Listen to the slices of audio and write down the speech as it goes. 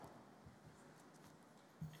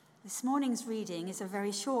This morning's reading is a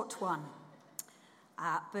very short one,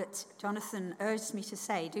 but Jonathan urged me to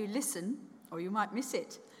say, do listen, or you might miss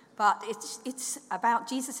it. But it's about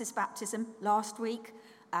Jesus' baptism. Last week,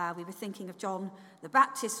 we were thinking of John the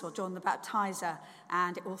Baptist, or John the Baptizer,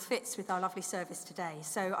 and it all fits with our lovely service today.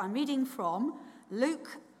 So I'm reading from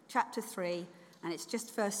Luke chapter 3, and it's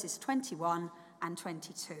just verses 21 and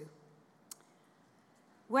 22.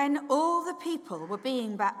 When all the people were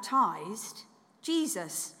being baptized,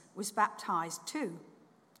 Jesus was baptized too.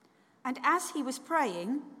 And as he was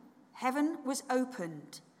praying, heaven was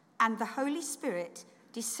opened, and the Holy Spirit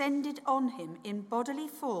descended on him in bodily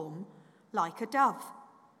form like a dove.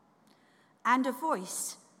 And a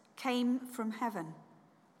voice came from heaven,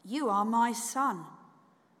 "You are my Son,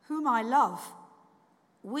 whom I love.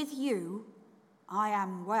 With you I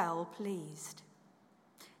am well pleased."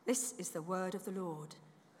 This is the word of the Lord.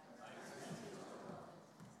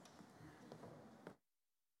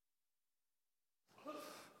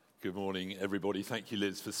 Good morning, everybody. Thank you,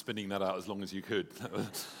 Liz, for spinning that out as long as you could.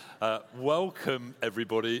 Welcome,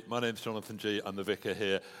 everybody. My name's Jonathan G. I'm the vicar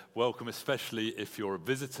here. Welcome, especially if you're a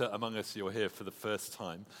visitor among us, you're here for the first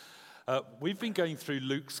time. We've been going through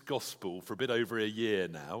Luke's Gospel for a bit over a year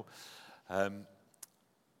now.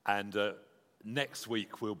 Next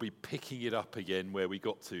week, we'll be picking it up again where we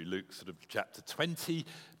got to, Luke sort of chapter 20,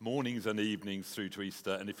 mornings and evenings through to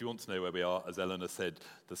Easter. And if you want to know where we are, as Eleanor said,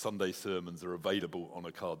 the Sunday sermons are available on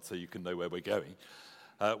a card so you can know where we're going.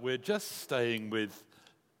 We're just staying with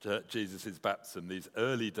Jesus' baptism, these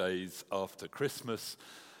early days after Christmas.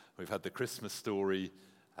 We've had the Christmas story,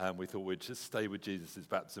 and we thought we'd just stay with Jesus'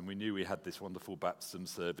 baptism. We knew we had this wonderful baptism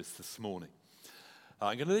service this morning.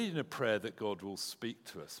 I'm going to lead in a prayer that God will speak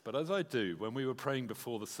to us. But as I do, when we were praying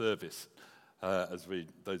before the service, those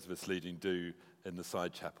of us leading do in the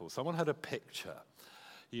side chapel, someone had a picture.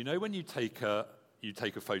 You know when you take a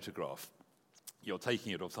photograph, you're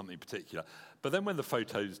taking it of something particular, but then when the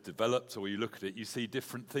photo's developed or you look at it, you see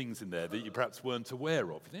different things in there that you perhaps weren't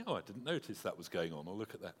aware of. You think, I didn't notice that was going on, or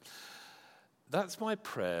look at that. That's my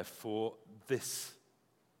prayer for this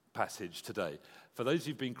passage today. For those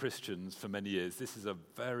who've been Christians for many years, this is a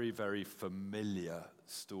very, very familiar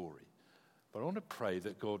story. But I want to pray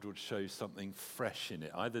that God would show something fresh in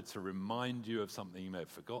it, either to remind you of something you may have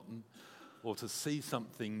forgotten or to see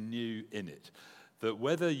something new in it. That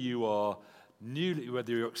whether you're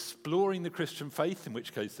exploring the Christian faith, in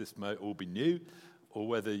which case this may all be new, or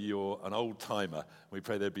whether you're an old timer, we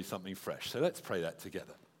pray there'd be something fresh. So let's pray that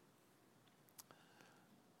together.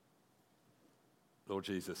 Lord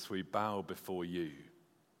Jesus, we bow before you,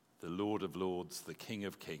 the Lord of Lords, the King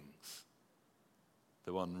of Kings,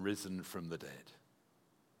 the one risen from the dead,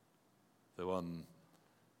 the one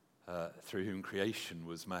through whom creation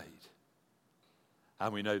was made.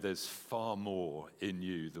 And we know there's far more in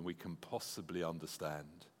you than we can possibly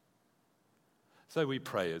understand. So we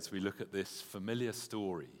pray as we look at this familiar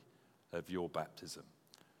story of your baptism,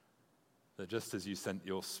 that just as you sent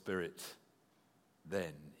your Spirit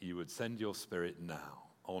then, you would send your Spirit now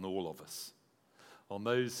on all of us, on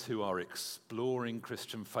those who are exploring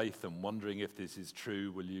Christian faith and wondering if this is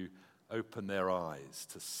true. Will you open their eyes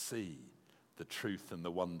to see the truth and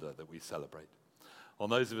the wonder that we celebrate? On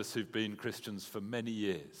those of us who've been Christians for many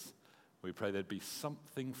years, we pray there'd be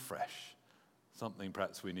something fresh, something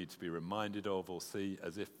perhaps we need to be reminded of or see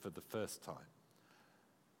as if for the first time.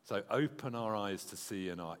 So open our eyes to see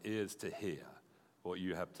and our ears to hear what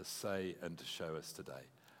you have to say and to show us today.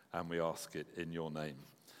 And we ask it in your name.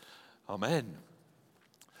 Amen.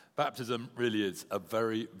 Baptism really is a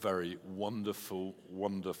very, very wonderful,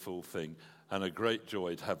 wonderful thing, and a great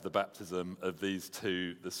joy to have the baptism of these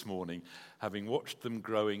two this morning, having watched them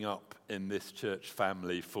growing up in this church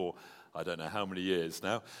family for I don't know how many years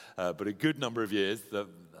now, but a good number of years, a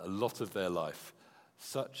lot of their life.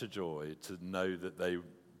 Such a joy to know that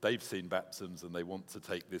they've seen baptisms and they want to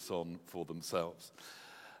take this on for themselves.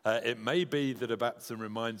 It may be that a baptism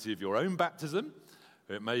reminds you of your own baptism.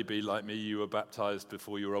 It may be, like me, you were baptized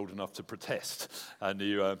before you were old enough to protest, and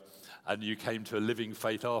you came to a living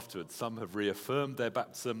faith afterwards. Some have reaffirmed their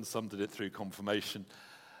baptism, some did it through confirmation.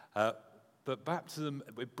 But baptism,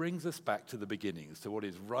 it brings us back to the beginnings, to what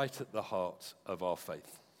is right at the heart of our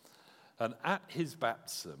faith. And at his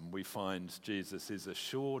baptism, we find Jesus is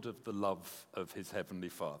assured of the love of his heavenly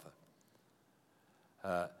Father.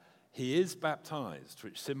 He is baptized,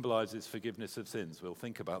 which symbolizes forgiveness of sins. We'll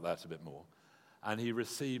think about that a bit more. And he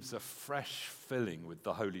receives a fresh filling with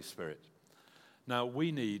the Holy Spirit. Now,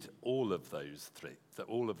 we need all of those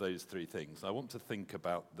three things. I want to think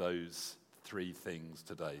about those three things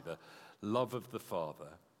today: the love of the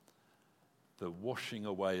Father, the washing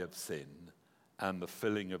away of sin, and the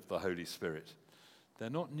filling of the Holy Spirit. They're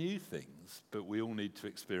not new things, but we all need to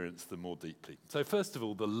experience them more deeply. So first of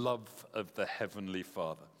all, the love of the Heavenly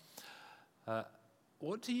Father.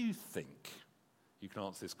 What do you think? You can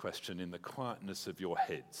answer this question in the quietness of your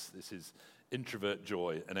heads. This is introvert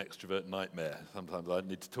joy and extrovert nightmare. Sometimes I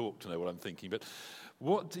need to talk to know what I'm thinking. But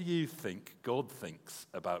what do you think God thinks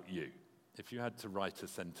about you? If you had to write a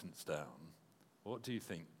sentence down, what do you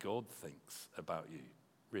think God thinks about you,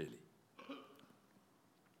 really?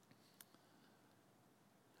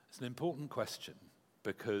 It's an important question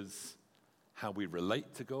because how we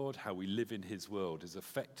relate to God, how we live in his world is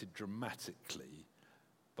affected dramatically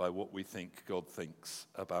by what we think God thinks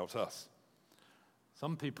about us.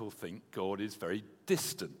 Some people think God is very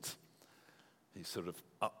distant. He's sort of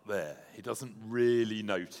up there. He doesn't really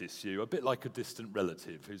notice you, a bit like a distant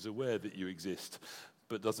relative who's aware that you exist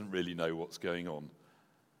but doesn't really know what's going on.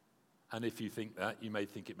 And if you think that, you may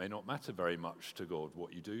think it may not matter very much to God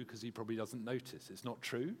what you do because he probably doesn't notice. It's not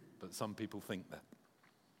true, but some people think that.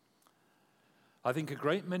 I think a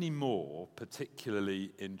great many more,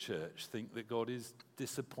 particularly in church, think that God is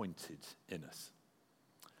disappointed in us.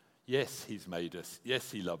 Yes, he's made us.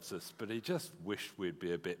 Yes, he loves us, but he just wished we'd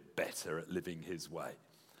be a bit better at living his way.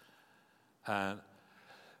 And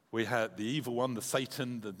we had the evil one, the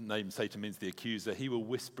Satan. The name Satan means the accuser. He will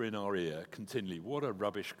whisper in our ear continually, what a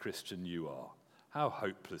rubbish Christian you are. How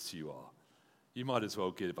hopeless you are. You might as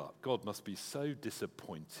well give up. God must be so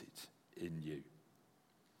disappointed in you.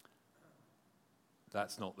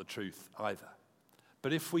 That's not the truth either.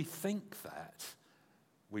 But if we think that,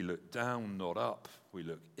 we look down, not up. We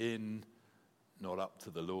look in, not up to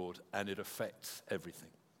the Lord, and it affects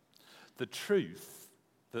everything. The truth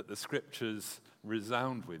that the scriptures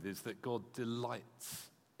resound with is that God delights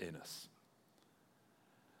in us.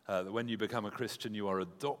 That when you become a Christian, you are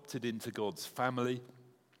adopted into God's family,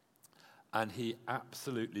 and he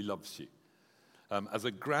absolutely loves you. As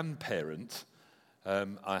a grandparent,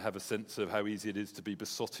 I have a sense of how easy it is to be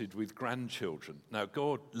besotted with grandchildren. Now,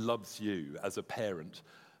 God loves you as a parent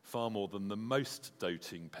far more than the most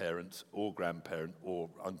doting parent or grandparent or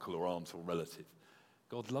uncle or aunt or relative.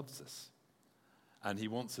 God loves us, and he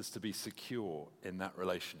wants us to be secure in that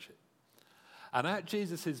relationship. And at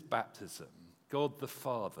Jesus' baptism, God the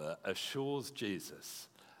Father assures Jesus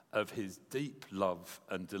of his deep love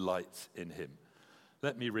and delight in him.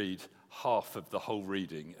 Let me read half of the whole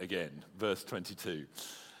reading again, verse 22.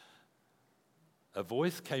 A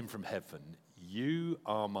voice came from heaven, "You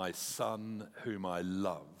are my son whom I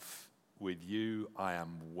love. With you I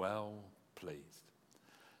am well pleased."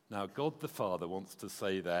 Now, God the Father wants to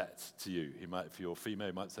say that to you. He might, if you're female,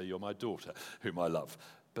 he might say, "You're my daughter whom I love."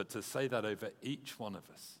 But to say that over each one of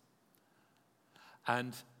us.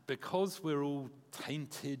 And because we're all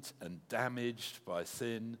tainted and damaged by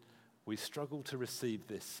sin, we struggle to receive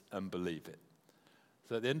this and believe it.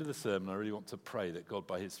 So at the end of the sermon, I really want to pray that God,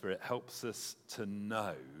 by his Spirit, helps us to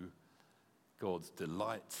know God's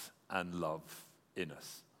delight and love in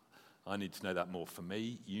us. I need to know that more for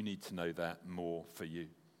me. You need to know that more for you.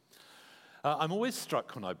 I'm always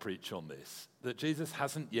struck when I preach on this that Jesus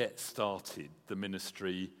hasn't yet started the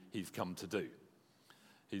ministry he's come to do.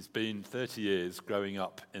 He's been 30 years growing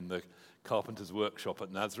up in the carpenter's workshop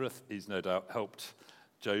at Nazareth. He's no doubt helped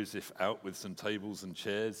Joseph out with some tables and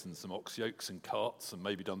chairs and some ox yokes and carts and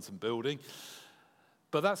maybe done some building.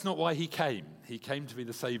 But that's not why he came. He came to be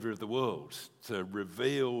the Savior of the world, to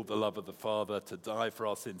reveal the love of the Father, to die for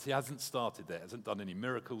our sins. He hasn't started there. He hasn't done any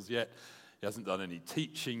miracles yet. He hasn't done any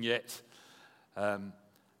teaching yet.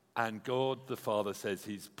 And God the Father says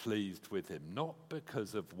he's pleased with him, not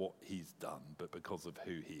because of what he's done, but because of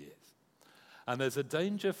who he is. And there's a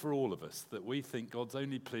danger for all of us that we think God's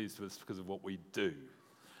only pleased with us because of what we do.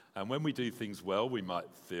 And when we do things well, we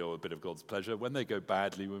might feel a bit of God's pleasure. When they go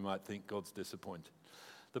badly, we might think God's disappointed.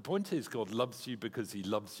 The point is, God loves you because he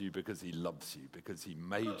loves you, because he loves you, because he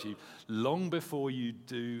made you long before you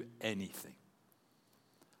do anything.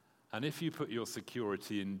 And if you put your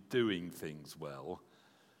security in doing things well,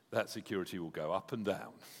 that security will go up and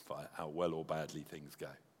down by how well or badly things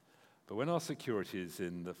go. But when our security is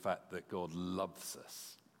in the fact that God loves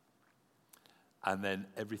us, and then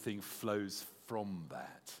everything flows from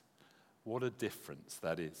that, what a difference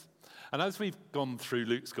that is. And as we've gone through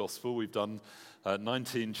Luke's gospel, we've done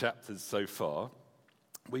 19 chapters so far,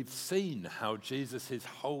 we've seen how Jesus'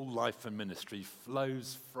 whole life and ministry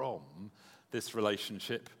flows from this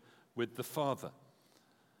relationship with the Father.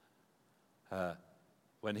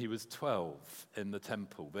 When he was 12 in the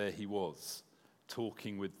temple, there he was,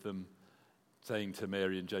 talking with them, saying to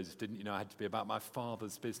Mary and Joseph, "Didn't you know I had to be about my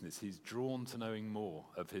Father's business?" He's drawn to knowing more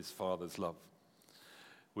of his Father's love.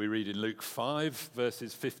 We read in Luke 5,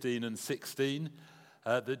 verses 15 and 16,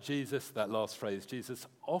 that Jesus, that last phrase, Jesus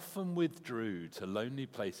often withdrew to lonely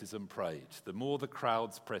places and prayed. The more the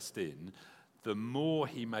crowds pressed in, the more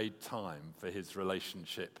he made time for his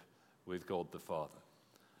relationship with God the Father.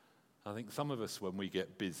 I think some of us, when we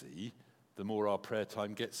get busy, the more our prayer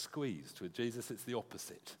time gets squeezed. With Jesus, it's the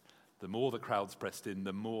opposite. The more the crowds pressed in,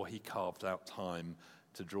 the more he carved out time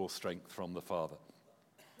to draw strength from the Father.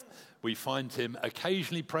 We find him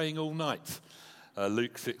occasionally praying all night.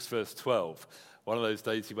 Luke 6, verse 12. One of those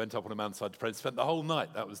days he went up on a mountainside to pray and spent the whole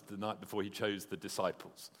night. That was the night before he chose the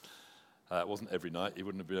disciples. It wasn't every night. He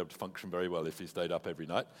wouldn't have been able to function very well if he stayed up every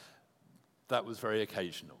night. That was very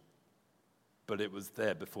occasional. But it was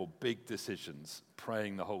there before big decisions,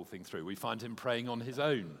 praying the whole thing through. We find him praying on his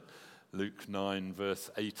own. Luke 9, verse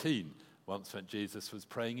 18. Once when Jesus was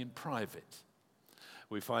praying in private.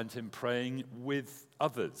 We find him praying with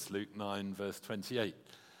others. Luke 9, verse 28.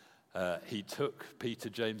 He took Peter,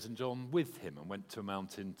 James, and John with him and went to a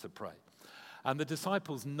mountain to pray. And the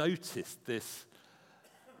disciples noticed this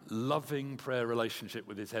loving prayer relationship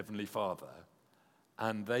with his heavenly Father.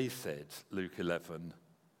 And they said, Luke 11,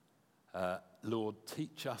 Lord,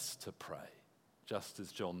 teach us to pray, just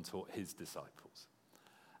as John taught his disciples.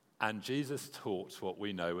 And Jesus taught what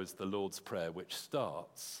we know as the Lord's Prayer, which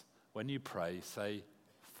starts, when you pray, say,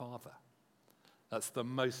 Father. That's the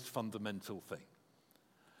most fundamental thing.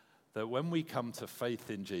 That when we come to faith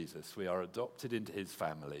in Jesus, we are adopted into his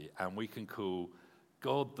family, and we can call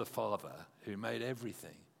God the Father, who made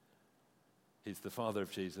everything. He's the Father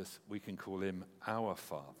of Jesus. We can call him our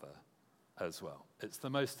Father as well. It's the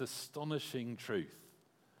most astonishing truth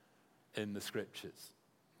in the Scriptures.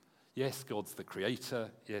 Yes, God's the creator.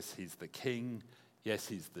 Yes, he's the king. Yes,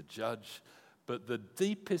 he's the judge. But the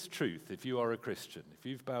deepest truth, if you are a Christian, if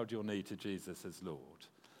you've bowed your knee to Jesus as Lord,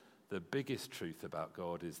 the biggest truth about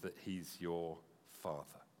God is that he's your Father.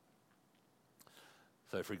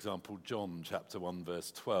 So, for example, John chapter 1,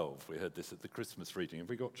 verse 12. We heard this at the Christmas reading. Have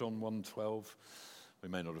we got John 1:12? We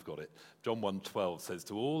may not have got it. John 1:12 says,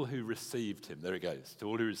 to all who received him, there it goes, to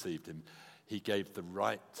all who received him, he gave the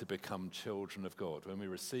right to become children of God. When we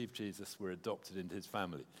receive Jesus, we're adopted into his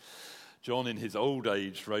family. John, in his old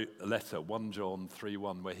age, wrote a letter, 1 John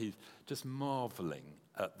 3:1, where he's just marveling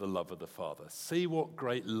at the love of the Father. See what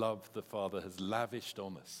great love the Father has lavished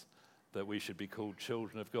on us, that we should be called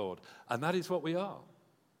children of God. And that is what we are.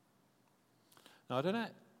 Now, I don't know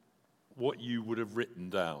what you would have written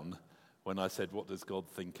down when I said, what does God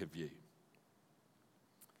think of you?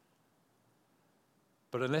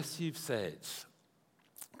 But unless you've said,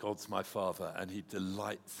 God's my Father and he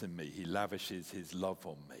delights in me, he lavishes his love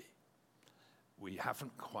on me,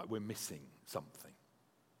 we're missing something.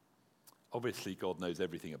 Obviously, God knows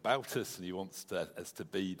everything about us and he wants us to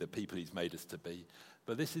be the people he's made us to be.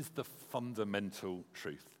 But this is the fundamental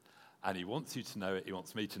truth. And he wants you to know it, he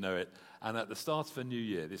wants me to know it. And at the start of a new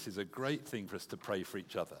year, this is a great thing for us to pray for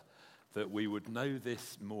each other, that we would know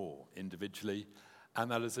this more individually, and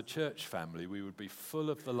that as a church family, we would be full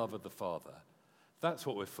of the love of the Father. That's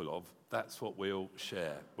what we're full of. That's what we'll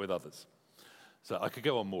share with others. So I could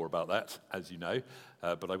go on more about that, as you know,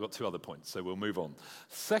 but I've got 2 other points, so we'll move on.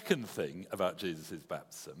 Second thing about Jesus'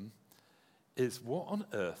 baptism is what on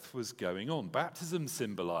earth was going on. Baptism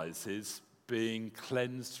symbolizes being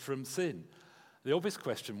cleansed from sin. The obvious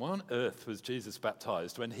question, why on earth was Jesus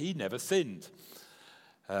baptized when he never sinned?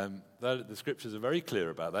 The scriptures are very clear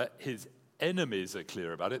about that. His enemies are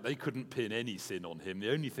clear about it. They couldn't pin any sin on him.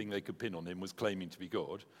 The only thing they could pin on him was claiming to be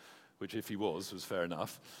God, which if he was fair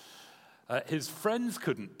enough. His friends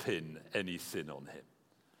couldn't pin any sin on him.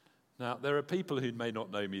 Now, there are people who may not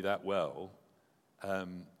know me that well,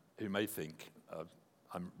 who may think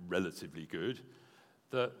I'm relatively good,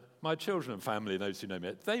 that my children and family and those who know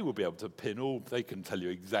me, they will be able to they can tell you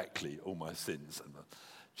exactly all my sins.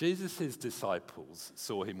 Jesus' disciples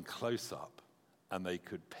saw him close up and they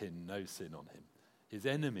could pin no sin on him. His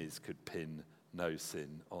enemies could pin no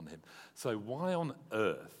sin on him. So why on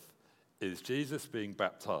earth is Jesus being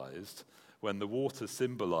baptized when the water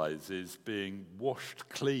symbolizes being washed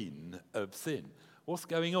clean of sin? What's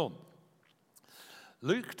going on?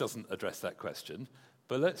 Luke doesn't address that question,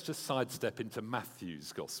 but let's just sidestep into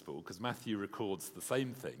Matthew's gospel, because Matthew records the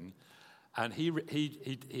same thing, and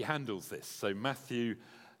he handles this. So Matthew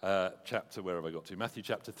Matthew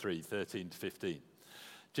chapter 3, 13 to 15.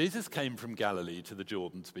 Jesus came from Galilee to the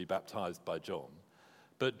Jordan to be baptized by John,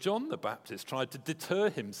 but John the Baptist tried to deter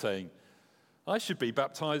him, saying, I should be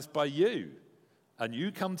baptized by you, and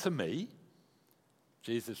you come to me?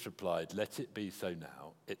 Jesus replied, let it be so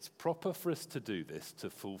now. It's proper for us to do this to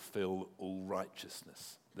fulfill all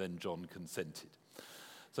righteousness. Then John consented.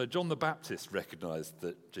 So John the Baptist recognized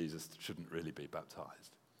that Jesus shouldn't really be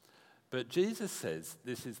baptized. But Jesus says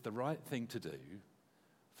this is the right thing to do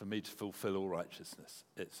for me to fulfill all righteousness.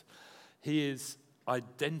 He is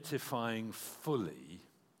identifying fully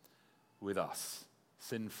with us,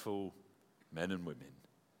 sinful men and women,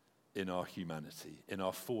 in our humanity, in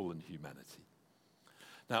our fallen humanity.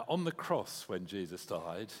 Now, on the cross, when Jesus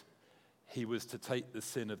died, he was to take the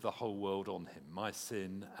sin of the whole world on him, my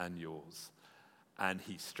sin and yours. And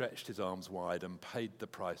he stretched his arms wide and paid the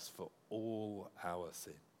price for all our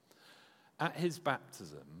sin. At his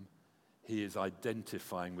baptism, he is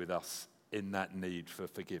identifying with us in that need for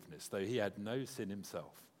forgiveness. Though he had no sin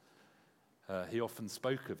himself, he often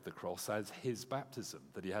spoke of the cross as his baptism,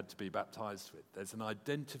 that he had to be baptized with. There's an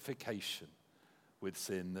identification with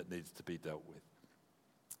sin that needs to be dealt with.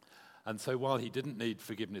 And so while he didn't need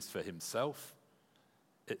forgiveness for himself,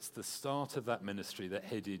 it's the start of that ministry that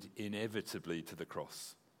headed inevitably to the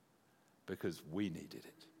cross because we needed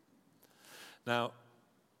it. Now,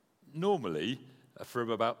 normally, from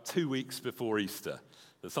about 2 weeks before Easter,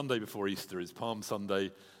 the Sunday before Easter is Palm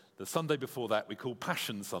Sunday. The Sunday before that we call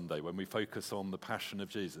Passion Sunday, when we focus on the passion of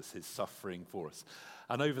Jesus, his suffering for us.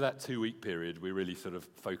 And over that 2-week period, we really sort of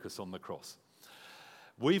focus on the cross.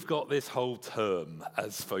 We've got this whole term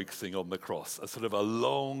as focusing on the cross, a sort of a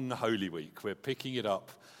long Holy Week. We're picking it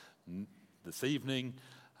up this evening,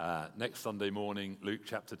 next Sunday morning, Luke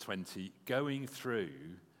chapter 20, going through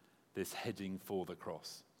this heading for the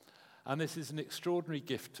cross. And this is an extraordinary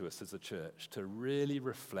gift to us as a church to really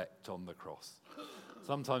reflect on the cross.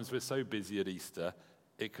 Sometimes we're so busy at Easter,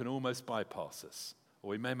 it can almost bypass us,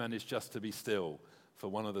 or we may manage just to be still for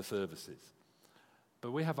one of the services.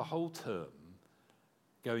 But we have a whole term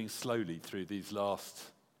going slowly through these last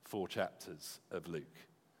 4 chapters of Luke,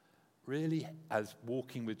 really as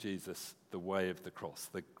walking with Jesus the way of the cross,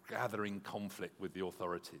 the gathering conflict with the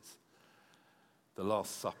authorities, the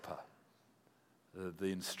Last Supper, the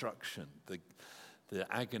instruction, the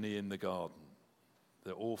agony in the garden,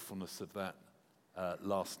 the awfulness of that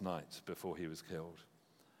last night before he was killed,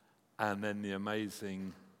 and then the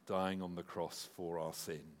amazing dying on the cross for our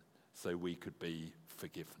sin so we could be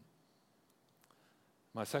forgiven.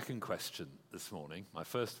 My second question this morning, my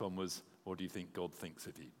first one was, what do you think God thinks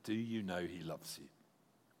of you? Do you know he loves you?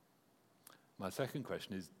 My second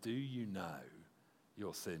question is, do you know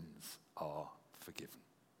your sins are forgiven?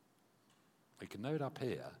 We can know it up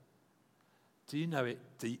here. Do you know it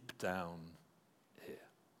deep down here?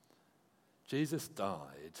 Jesus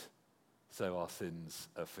died so our sins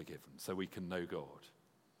are forgiven, so we can know God.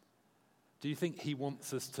 Do you think he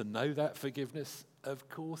wants us to know that forgiveness? Of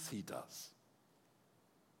course he does.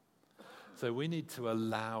 So we need to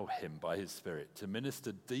allow him by his Spirit to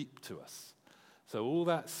minister deep to us. So all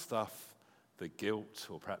that stuff, the guilt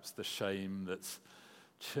or perhaps the shame that's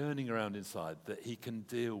churning around inside, that he can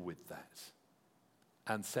deal with that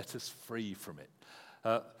and set us free from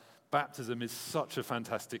it. Baptism is such a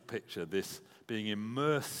fantastic picture, this being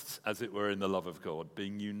immersed, as it were, in the love of God,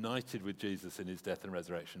 being united with Jesus in his death and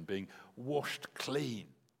resurrection, being washed clean.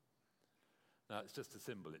 Now, it's just a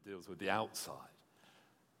symbol. It deals with the outside.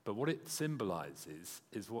 But what it symbolizes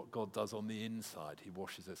is what God does on the inside. He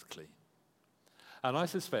washes us clean. And I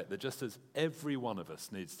suspect that just as every one of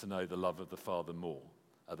us needs to know the love of the Father more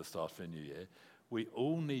at the start of a new year, we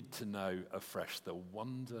all need to know afresh the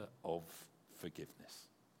wonder of forgiveness.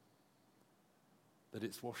 That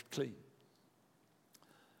it's washed clean.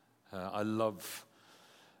 I love,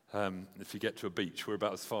 if you get to a beach, we're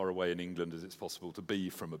about as far away in England as it's possible to be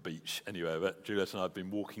from a beach anyway, but Juliet and I have been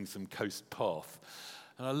walking some coast path.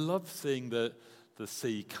 And I love seeing the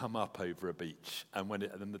sea come up over a beach, and when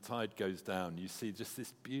the tide goes down, you see just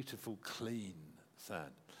this beautiful, clean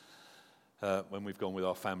sand. When we've gone with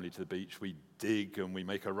our family to the beach, we dig and we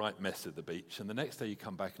make a right mess of the beach, and the next day you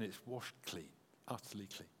come back and it's washed clean, utterly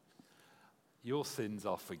clean. Your sins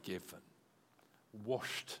are forgiven,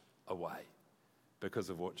 washed away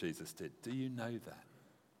because of what Jesus did. Do you know that?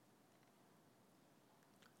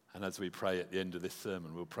 And as we pray at the end of this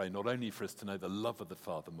sermon, we'll pray not only for us to know the love of the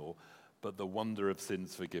Father more, but the wonder of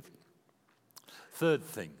sins forgiven. Third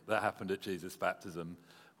thing that happened at Jesus' baptism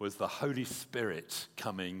was the Holy Spirit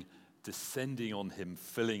coming, descending on him,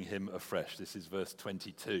 filling him afresh. This is verse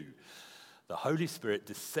 22. The Holy Spirit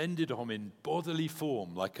descended on him in bodily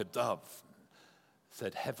form like a dove. It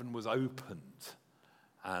said heaven was opened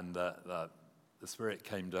and the Spirit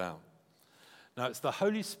came down. Now, it's the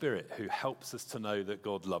Holy Spirit who helps us to know that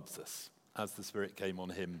God loves us. As the Spirit came on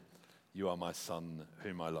him, you are my Son,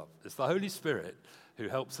 whom I love. It's the Holy Spirit who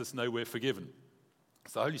helps us know we're forgiven.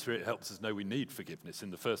 It's the Holy Spirit who helps us know we need forgiveness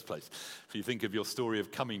in the first place. If you think of your story of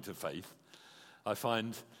coming to faith, I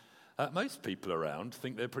find most people around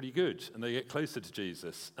think they're pretty good, and they get closer to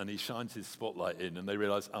Jesus, and he shines his spotlight in, and they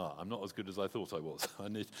realize, I'm not as good as I thought I was. I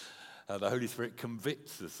need the Holy Spirit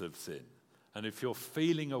convicts us of sin. And if you're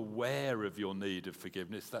feeling aware of your need of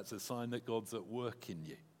forgiveness, that's a sign that God's at work in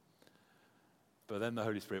you. But then the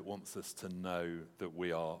Holy Spirit wants us to know that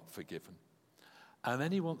we are forgiven. And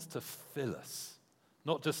then he wants to fill us,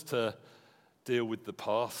 not just to deal with the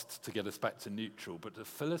past to get us back to neutral, but to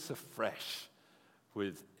fill us afresh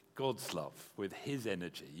with God's love, with his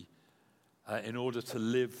energy, in order to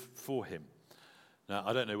live for him. Now,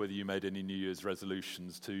 I don't know whether you made any New Year's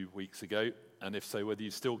resolutions 2 weeks ago, and if so, whether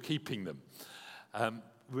you're still keeping them.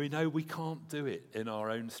 We know we can't do it in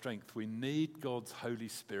our own strength. We need God's Holy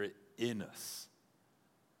Spirit in us.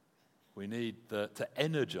 We need to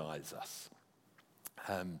energize us.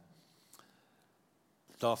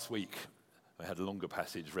 Last week, I had a longer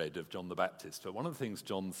passage read of John the Baptist, but one of the things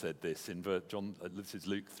John said this, this is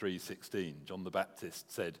Luke 3:16. John the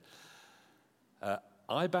Baptist said,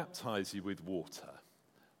 I baptize you with water,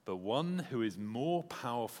 but one who is more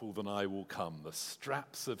powerful than I will come, the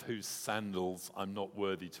straps of whose sandals I'm not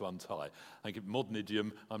worthy to untie. I give modern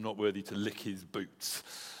idiom, I'm not worthy to lick his boots.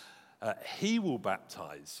 He will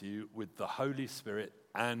baptize you with the Holy Spirit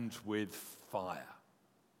and with fire.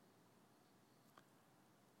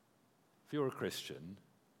 If you're a Christian,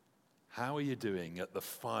 how are you doing at the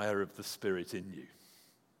fire of the Spirit in you?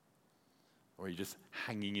 Or are you just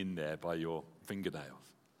hanging in there by your fingernails?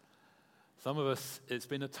 Some of us, it's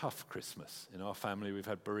been a tough Christmas. In our family, we've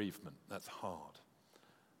had bereavement. That's hard.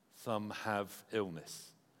 Some have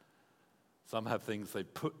illness. Some have things they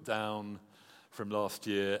put down from last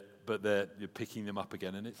year, but you're picking them up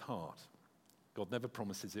again, and it's hard. God never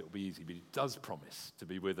promises it will be easy, but he does promise to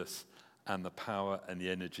be with us and the power and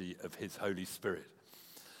the energy of his Holy Spirit.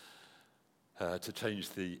 To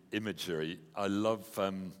change the imagery, I love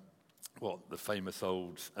what the famous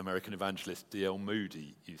old American evangelist D.L.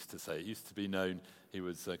 Moody used to say. He used to be known, he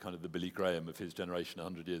was kind of the Billy Graham of his generation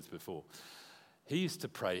 100 years before. He used to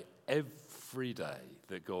pray every day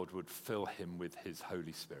that God would fill him with his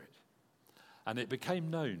Holy Spirit. And it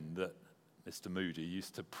became known that Mr. Moody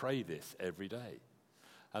used to pray this every day.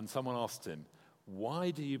 And someone asked him,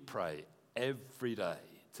 why do you pray every day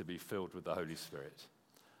to be filled with the Holy Spirit?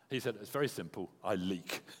 He said, it's very simple. I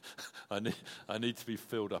leak. I need to be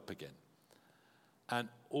filled up again. And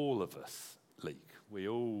all of us leak. We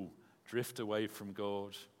all drift away from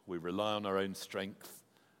God. We rely on our own strength.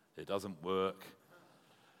 It doesn't work.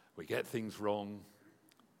 We get things wrong.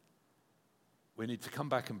 We need to come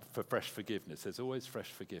back for fresh forgiveness. There's always fresh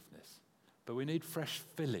forgiveness. But we need fresh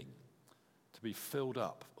filling to be filled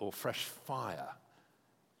up, or fresh fire.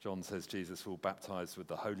 John says Jesus will baptize with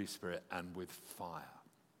the Holy Spirit and with fire.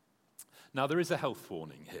 Now, there is a health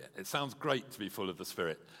warning here. It sounds great to be full of the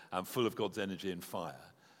Spirit and full of God's energy and fire.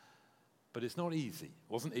 But it's not easy. It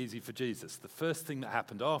wasn't easy for Jesus. The first thing that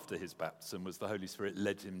happened after his baptism was the Holy Spirit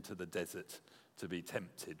led him to the desert to be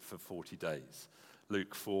tempted for 40 days.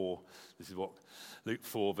 Luke 4, Luke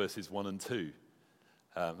 4 verses 1 and 2.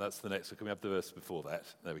 That's the next one. Can we have the verse before that?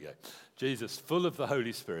 There we go. Jesus, full of the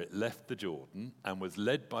Holy Spirit, left the Jordan and was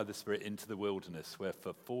led by the Spirit into the wilderness, where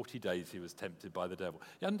for 40 days he was tempted by the devil.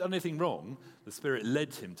 He hadn't done anything wrong. The Spirit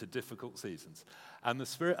led him to difficult seasons. And the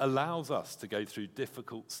Spirit allows us to go through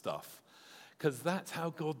difficult stuff, because that's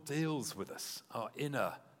how God deals with us, our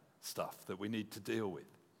inner stuff that we need to deal with.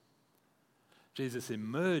 Jesus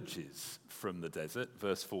emerges from the desert,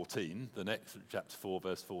 verse 14, the next, chapter 4,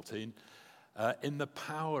 verse 14, in the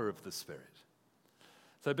power of the Spirit.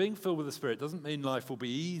 So being filled with the Spirit doesn't mean life will be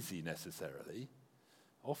easy necessarily.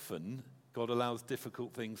 Often, God allows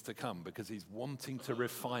difficult things to come because he's wanting to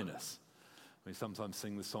refine us. We sometimes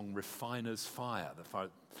sing the song, Refiner's Fire. The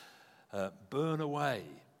fire, burn away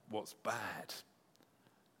what's bad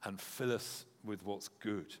and fill us with what's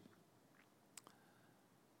good.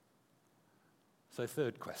 So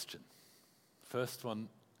third question. First one,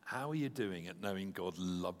 how are you doing at knowing God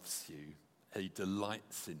loves you? He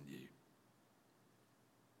delights in you.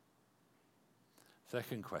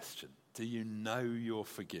 Second question, do you know you're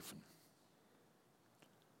forgiven?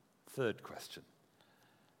 Third question,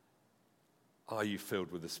 are you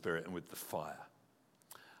filled with the Spirit and with the fire?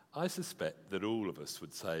 I suspect that all of us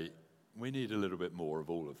would say, we need a little bit more of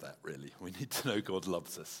all of that, really. We need to know God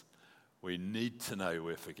loves us. We need to know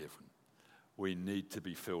we're forgiven. We need to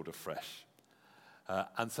be filled afresh.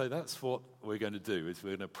 And so that's what we're going to do, is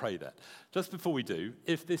we're going to pray that. Just before we do,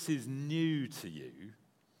 if this is new to you,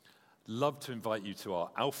 love to invite you to our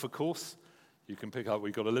Alpha course. You can pick up,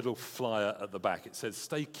 we've got a little flyer at the back. It says,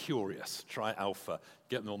 stay curious, try Alpha.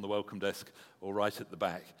 Get them on the welcome desk or right at the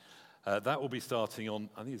back. That will be starting on,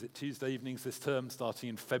 I think, is it Tuesday evenings this term, starting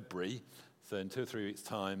in February, so in 2 or 3 weeks'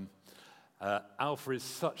 time. Alpha is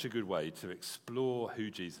such a good way to explore who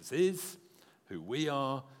Jesus is, who we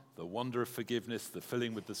are, the wonder of forgiveness, the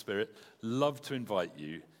filling with the Spirit. Love to invite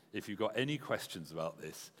you, if you've got any questions about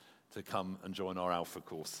this, to come and join our Alpha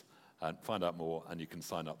course and find out more, and you can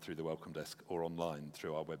sign up through the welcome desk or online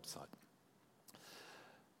through our website.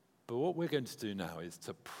 But what we're going to do now is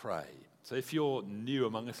to pray. So if you're new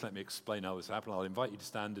among us, let me explain how this happened. I'll invite you to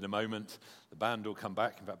stand in a moment. The band will come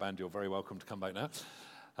back. In fact, band, you're very welcome to come back now.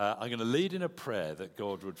 I'm going to lead in a prayer that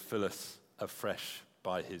God would fill us afresh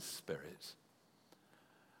by his Spirit.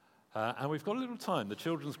 And we've got a little time. The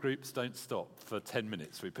children's groups don't stop for 10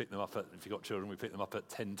 minutes. We pick them up if you've got children, we pick them up at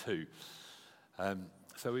 10:02.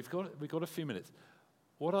 So we've got a few minutes.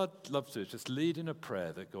 What I'd love to do is just lead in a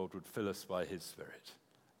prayer that God would fill us by his Spirit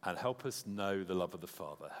and help us know the love of the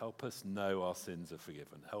Father. Help us know our sins are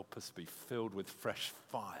forgiven. Help us be filled with fresh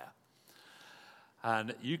fire.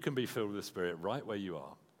 And you can be filled with the Spirit right where you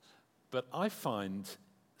are. But I find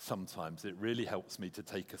sometimes it really helps me to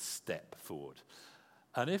take a step forward.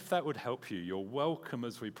 And if that would help you, you're welcome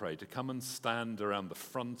as we pray to come and stand around the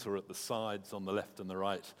front or at the sides on the left and the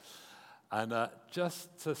right. And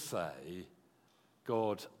just to say,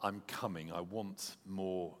 God, I'm coming. I want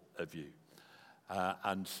more of you.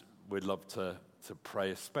 And we'd love to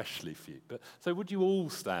pray especially for you. So would you all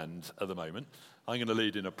stand at the moment? I'm going to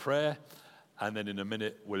lead in a prayer, and then in a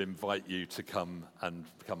minute we'll invite you to come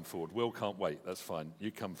forward. Will can't wait, that's fine.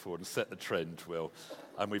 You come forward and set the trend, Will.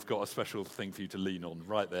 And we've got a special thing for you to lean on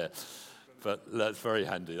right there. But that's very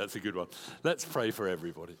handy, that's a good one. Let's pray for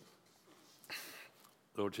everybody.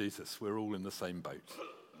 Lord Jesus, we're all in the same boat.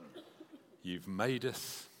 You've made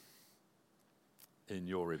us in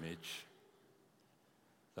your image.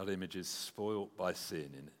 That image is spoilt by sin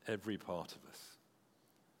in every part of us.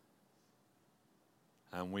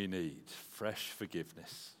 And we need fresh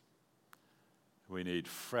forgiveness. We need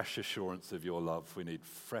fresh assurance of your love. We need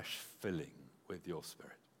fresh filling with your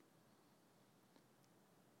Spirit.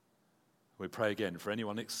 We pray again for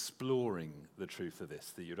anyone exploring the truth of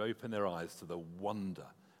this, that you'd open their eyes to the wonder.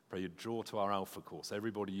 Pray you'd draw to our Alpha course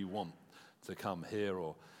everybody you want to come here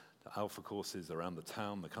or to Alpha courses around the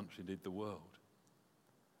town, the country, indeed the world.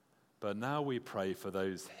 But now we pray for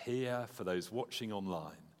those here, for those watching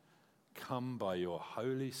online. Come by your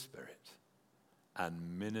Holy Spirit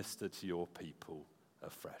and minister to your people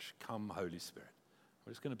afresh. Come, Holy Spirit.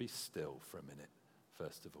 We're just going to be still for a minute,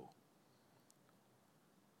 first of all.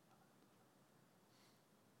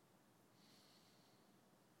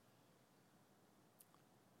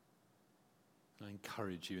 I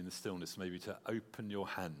encourage you in the stillness maybe to open your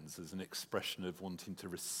hands as an expression of wanting to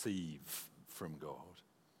receive from God.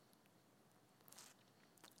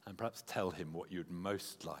 And perhaps tell him what you'd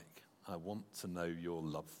most like. I want to know your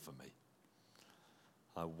love for me.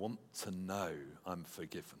 I want to know I'm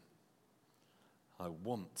forgiven. I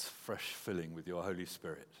want fresh filling with your Holy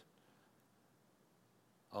Spirit.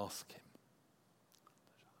 Ask him.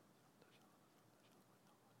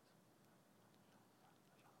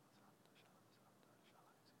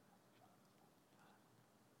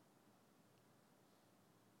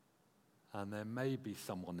 And there may be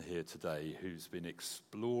someone here today who's been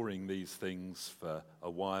exploring these things for a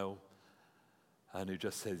while and who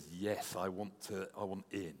just says, yes, I want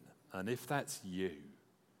in. And if that's you,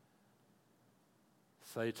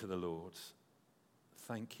 say to the Lord,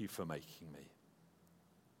 thank you for making me.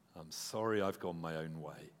 I'm sorry I've gone my own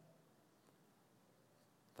way.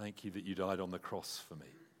 Thank you that you died on the cross for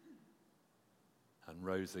me and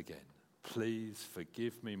rose again. Please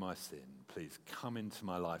forgive me my sin. Please come into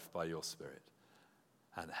my life by your Spirit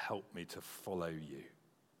and help me to follow you.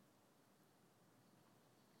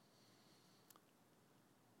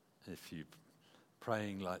 If you're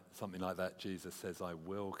praying like something like that, Jesus says, I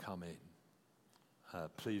will come in.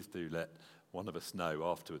 Please do let one of us know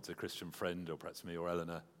afterwards, a Christian friend or perhaps me or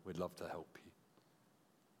Eleanor. We'd love to help you.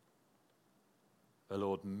 But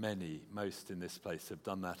Lord, most in this place have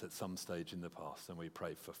done that at some stage in the past, and we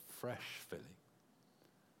pray for fresh filling.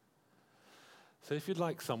 So if you'd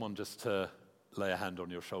like someone just to lay a hand on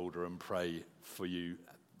your shoulder and pray for you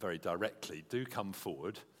very directly, do come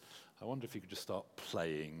forward. I wonder if you could just start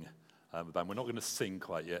playing the band. We're not going to sing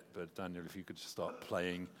quite yet, but Daniel, if you could just start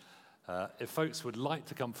playing. If folks would like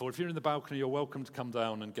to come forward, if you're in the balcony, you're welcome to come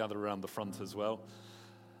down and gather around the front as well.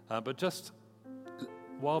 But just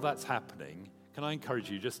while that's happening, can I encourage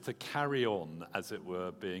you just to carry on, as it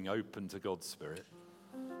were, being open to God's Spirit?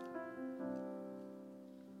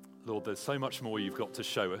 Lord, there's so much more you've got to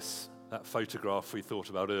show us. That photograph we thought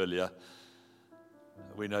about earlier,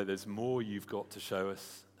 we know there's more you've got to show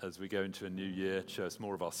us, as we go into a new year, to show us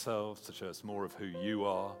more of ourselves, to show us more of who you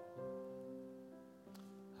are.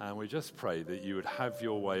 And we just pray that you would have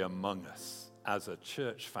your way among us as a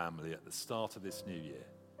church family at the start of this new year.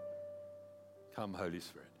 Come, Holy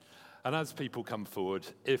Spirit. And as people come forward,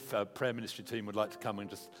 if a prayer ministry team would like to come and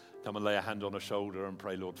just come and lay a hand on a shoulder and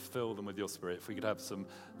pray, Lord, fill them with your Spirit. If we could have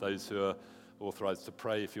those who are authorized to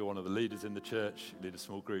pray, if you're one of the leaders in the church, you lead a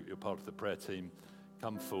small group, you're part of the prayer team,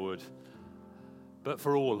 come forward. But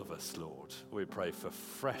for all of us, Lord, we pray for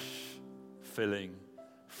fresh filling,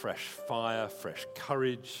 fresh fire, fresh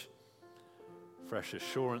courage, fresh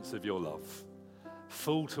assurance of your love,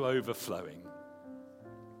 full to overflowing.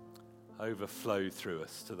 Overflow through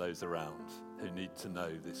us to those around who need to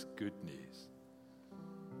know this good news.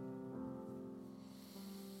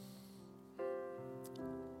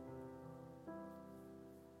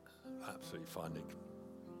 Absolutely finding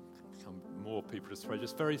more people to pray.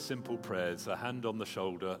 Just very simple prayers. A hand on the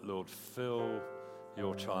shoulder. Lord, fill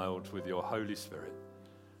your child with your Holy Spirit.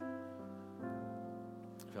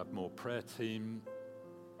 If you have more prayer team,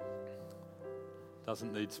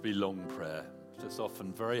 doesn't need to be long prayer. It's just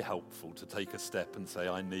often very helpful to take a step and say,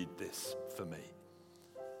 I need this for me.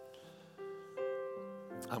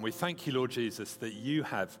 And we thank you, Lord Jesus, that you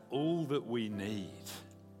have all that we need.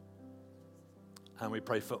 And we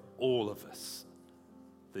pray for all of us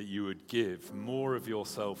that you would give more of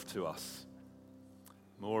yourself to us,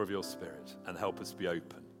 more of your Spirit, and help us be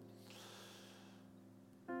open.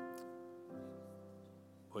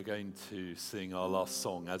 We're going to sing our last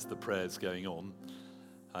song as the prayer's going on.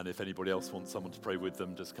 And if anybody else wants someone to pray with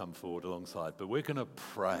them, just come forward alongside. But we're going to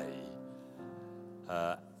pray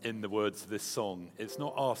in the words of this song. It's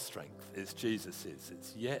not our strength, it's Jesus's.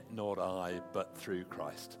 It's yet not I, but through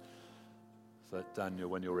Christ. So Daniel,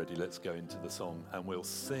 when you're ready, let's go into the song and we'll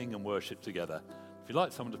sing and worship together. If you'd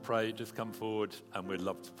like someone to pray, just come forward and we'd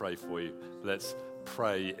love to pray for you. Let's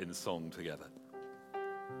pray in song together.